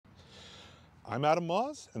I'm Adam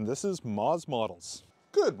Moz, and this is Moz Models.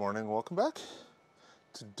 Good morning, welcome back.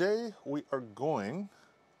 Today we are going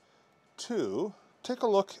to take a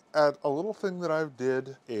look at a little thing that I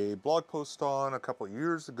did a blog post on a couple of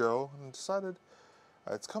years ago and decided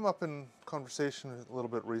it's come up in conversation a little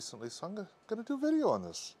bit recently, so I'm going to do a video on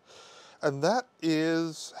this. And that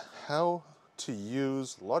is how to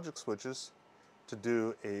use logic switches to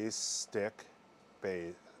do a stick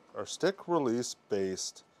release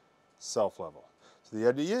based self level. So the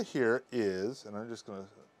idea here is, and I'm just going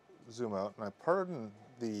to zoom out, and I pardon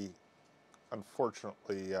the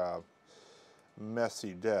unfortunately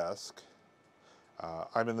messy desk.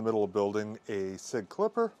 I'm in the middle of building a SIG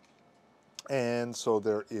clipper, and so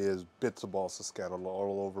there is bits of balsa scattered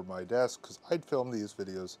all over my desk because I'd filmed these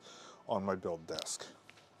videos on my build desk.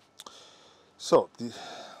 So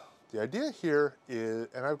the idea here is,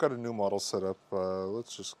 and I've got a new model set up.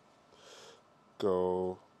 Let's just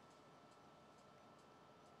go.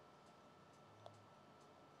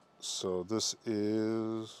 So this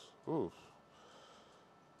is, ooh,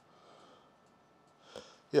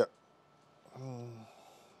 yeah,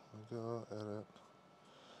 go edit.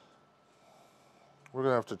 We're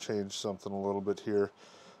gonna have to change something a little bit here,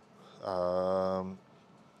 but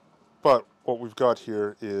what we've got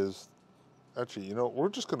here is, actually, you know, we're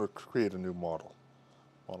just gonna create a new model.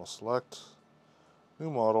 Model select,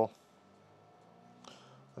 new model,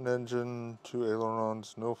 an engine, 2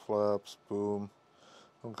 ailerons, no flaps, boom.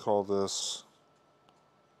 I'll call this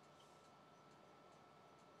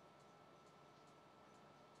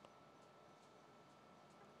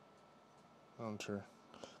enter.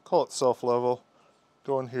 Call it self level.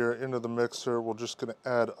 Go in here into the mixer. We're just going to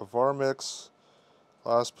add a var mix.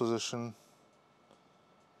 Last position.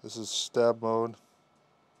 This is stab mode.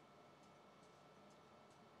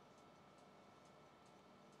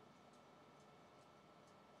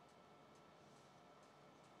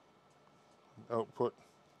 Output.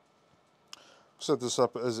 Set this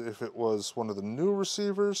up as if it was one of the new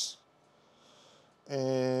receivers,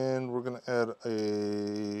 and we're going to add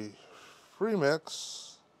a free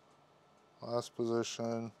mix. Last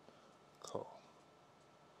position. Call.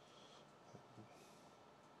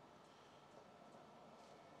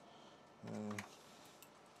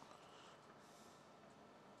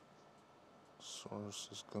 Source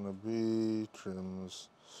is going to be trims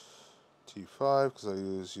T5 because I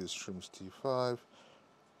use trims T5.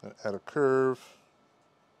 And add a curve.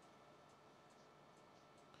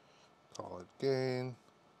 Call it gain.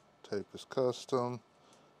 Type is custom.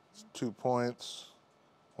 It's 2 points.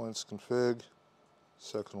 Points config.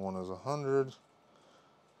 Second one is 100.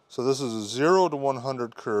 So this is a 0 to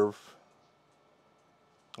 100 curve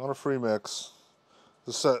on a free mix.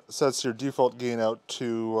 This sets your default gain out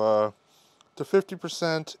to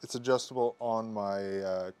 50%. It's adjustable on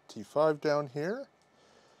my T5 down here.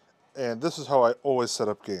 And this is how I always set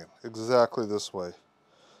up gain, exactly this way.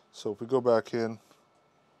 So if we go back in,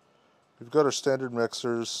 we've got our standard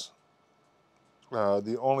mixers.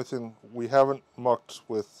 The only thing we haven't mucked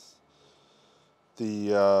with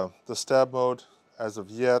the stab mode as of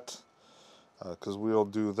yet, because we'll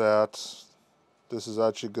do that. This is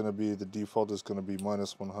actually going to be, the default is going to be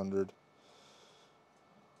minus 100.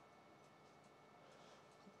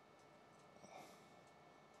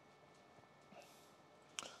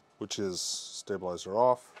 Which is stabilizer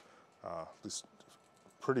off, at least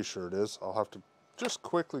pretty sure it is. I'll have to just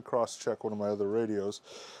quickly cross-check one of my other radios.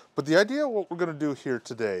 But the idea of what we're going to do here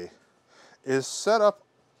today is set up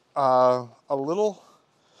a little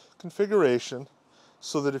configuration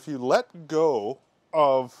so that if you let go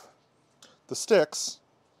of the sticks,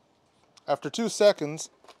 after 2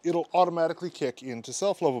 seconds, it'll automatically kick into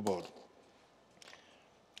self-level mode.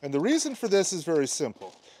 And the reason for this is very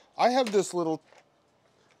simple. I have this little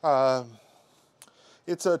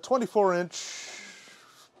it's a 24-inch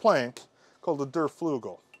plank called the Der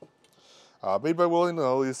Flugel, made by William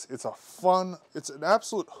Lillies. It's an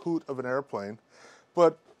absolute hoot of an airplane,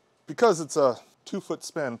 but because it's a 2-foot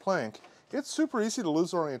span plank, it's super easy to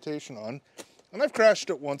lose orientation on, and I've crashed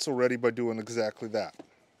it once already by doing exactly that.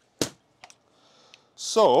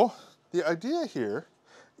 So the idea here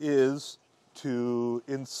is to,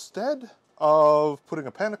 instead of putting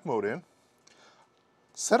a panic mode in,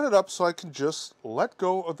 set it up so I can just let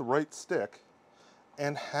go of the right stick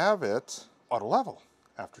and have it auto level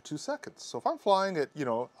after 2 seconds. So if I'm flying it, you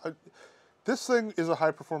know, this thing is a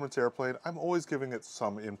high performance airplane. I'm always giving it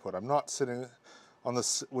some input. I'm not sitting on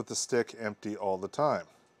with the stick empty all the time.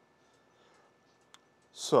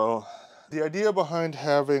 So the idea behind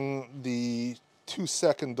having the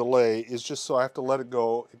 2-second delay is just so I have to let it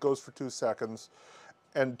go. It goes for 2 seconds.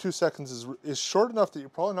 And 2 seconds is short enough that you're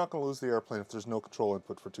probably not going to lose the airplane if there's no control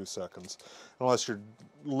input for 2 seconds, unless you're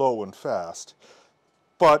low and fast.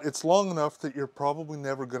 But it's long enough that you're probably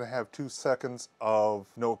never going to have 2 seconds of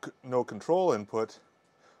no control input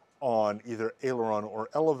on either aileron or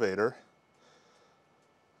elevator,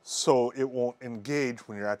 so it won't engage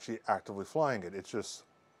when you're actually actively flying it. It's just,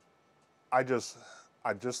 I just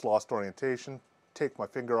lost orientation, take my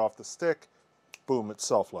finger off the stick, boom, it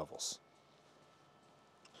self-levels.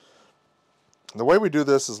 The way we do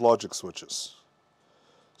this is logic switches.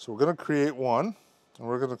 So we're going to create one, and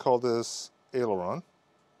we're going to call this aileron.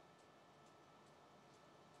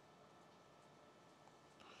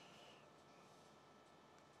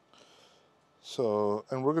 So,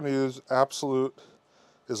 and we're going to use absolute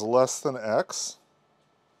is less than X.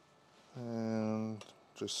 And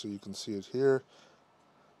just so you can see it here,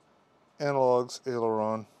 analogs,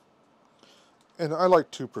 aileron. And I like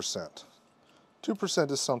 2%.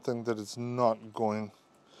 2% is something that is not going.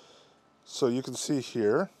 So you can see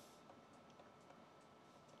here,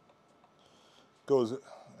 goes,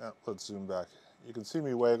 let's zoom back. You can see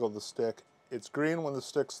me waggle the stick. It's green when the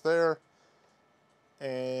stick's there,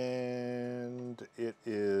 and it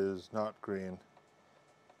is not green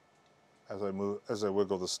as I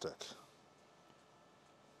wiggle the stick.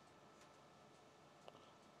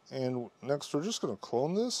 And next we're just going to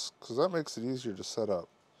clone this, because that makes it easier to set up.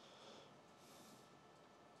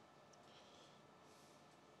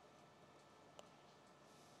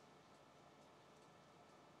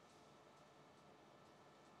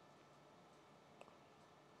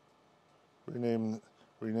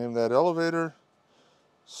 Rename that elevator,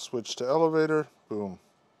 switch to elevator, boom.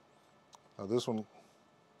 Now this one,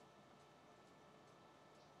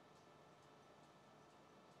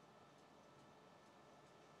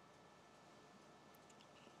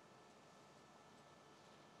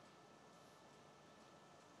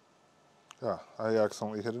 I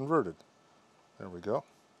accidentally hit inverted. There we go.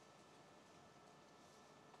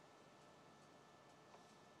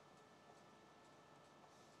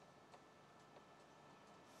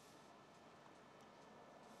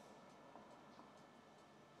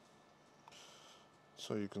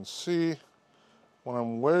 So you can see when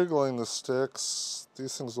I'm wiggling the sticks,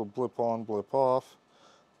 these things will blip on, blip off.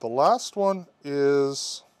 The last one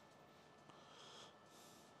is,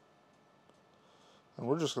 and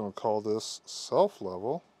we're just going to call this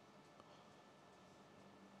self-level.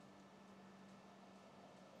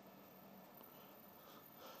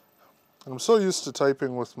 And I'm so used to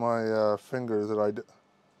typing with my finger that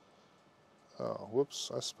oh,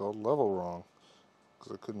 whoops, I spelled level wrong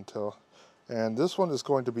because I couldn't tell. And this one is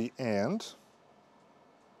going to be and.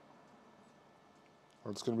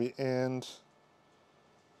 Or it's going to be and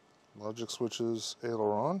logic switches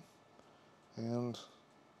aileron and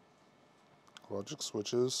logic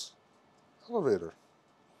switches elevator.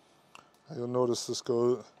 Now you'll notice this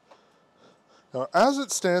goes. Now as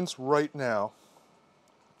it stands right now,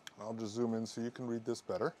 I'll just zoom in so you can read this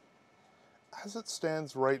better. As it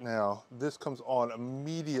stands right now, this comes on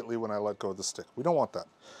immediately when I let go of the stick. We don't want that.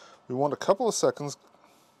 We want a couple of seconds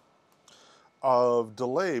of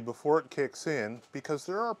delay before it kicks in, because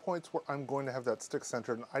there are points where I'm going to have that stick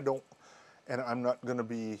centered and I'm not going to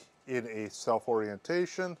be in a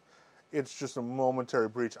self-orientation. It's just a momentary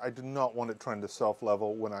breach. I do not want it trying to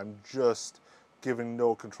self-level when I'm just giving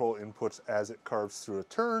no control inputs as it carves through a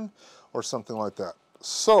turn or something like that.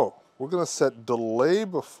 So we're going to set delay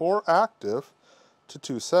before active to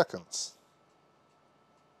 2 seconds.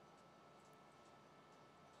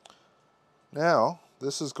 Now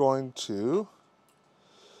this is going to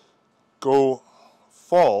go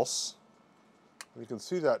false. You can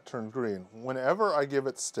see that turn green. Whenever I give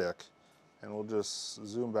it stick, and we'll just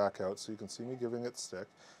zoom back out so you can see me giving it stick.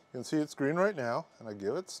 You can see it's green right now, and I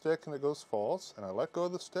give it stick and it goes false, and I let go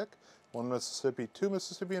of the stick. 1 Mississippi, 2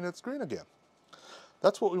 Mississippi, and it's green again.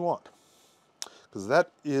 That's what we want, because that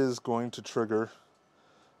is going to trigger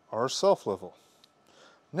our self-level.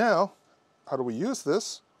 Now, how do we use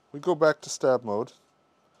this? We go back to stab mode.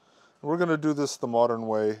 And we're going to do this the modern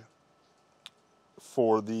way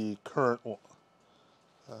for the current one.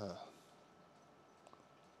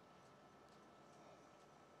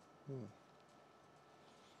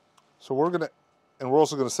 So we're going to, and we're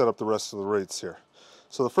also going to set up the rest of the rates here.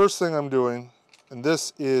 So the first thing I'm doing, and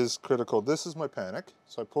this is critical, this is my panic.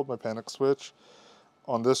 So I pulled my panic switch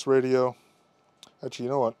on this radio. Actually,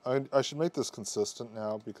 you know what? I should make this consistent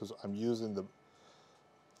now, because I'm using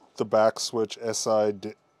the back switch SI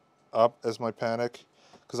up as my panic,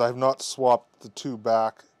 because I have not swapped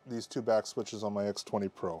these two back switches on my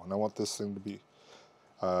X20 Pro, and I want this thing to be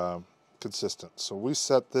consistent. So we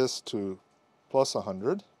set this to plus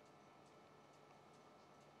 100.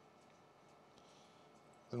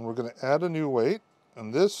 Then we're going to add a new weight,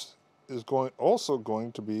 and this is also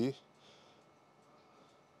going to be,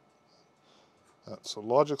 so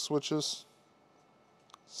logic switches,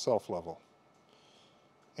 self-level.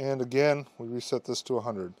 And again, we reset this to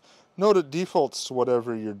 100. Note it defaults to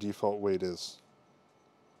whatever your default weight is.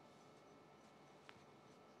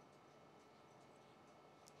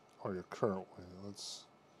 Or your current weight.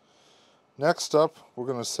 Next up, we're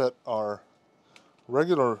going to set our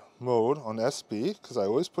regular mode on SB, because I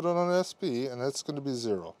always put it on SB, and that's going to be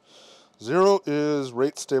 0. 0 is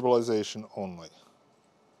rate stabilization only.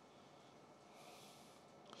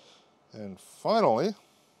 And finally,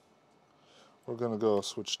 we're going to go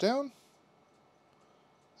switch down,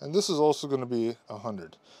 and this is also going to be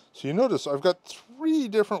 100. So you notice I've got 3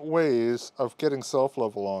 different ways of getting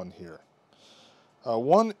self-level on here.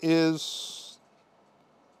 One is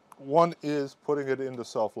putting it into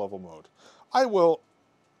self-level mode. I will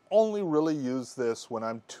only really use this when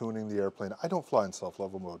I'm tuning the airplane. I don't fly in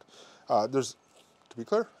self-level mode. There's, to be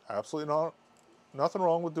clear, absolutely nothing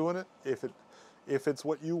wrong with doing it. If it's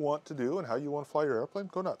what you want to do and how you want to fly your airplane,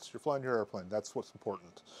 go nuts. You're flying your airplane. That's what's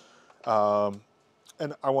important.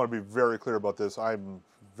 And I want to be very clear about this. I'm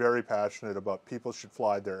very passionate about people should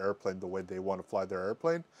fly their airplane the way they want to fly their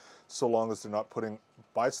airplane, so long as they're not putting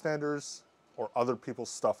bystanders or other people's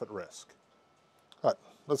stuff at risk. All right,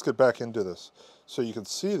 let's get back into this. So you can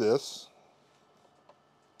see this,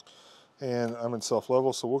 and I'm in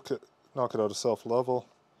self-level, so we'll knock it out of self-level.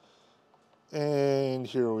 And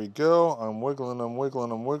here we go. I'm wiggling, I'm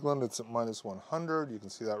wiggling, I'm wiggling. It's at minus 100. You can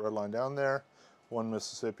see that red line down there. 1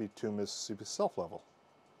 Mississippi, 2 Mississippi, self-level.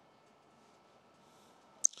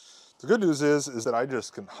 The good news is that I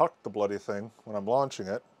just can huck the bloody thing when I'm launching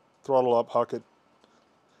it, throttle up, huck it,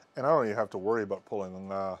 and I don't even have to worry about pulling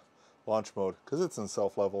launch mode because it's in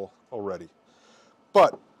self-level already.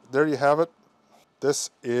 But there you have it. This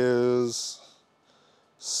is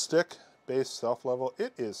stick-based self-level.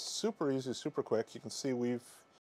 It is super easy, super quick. You can see we've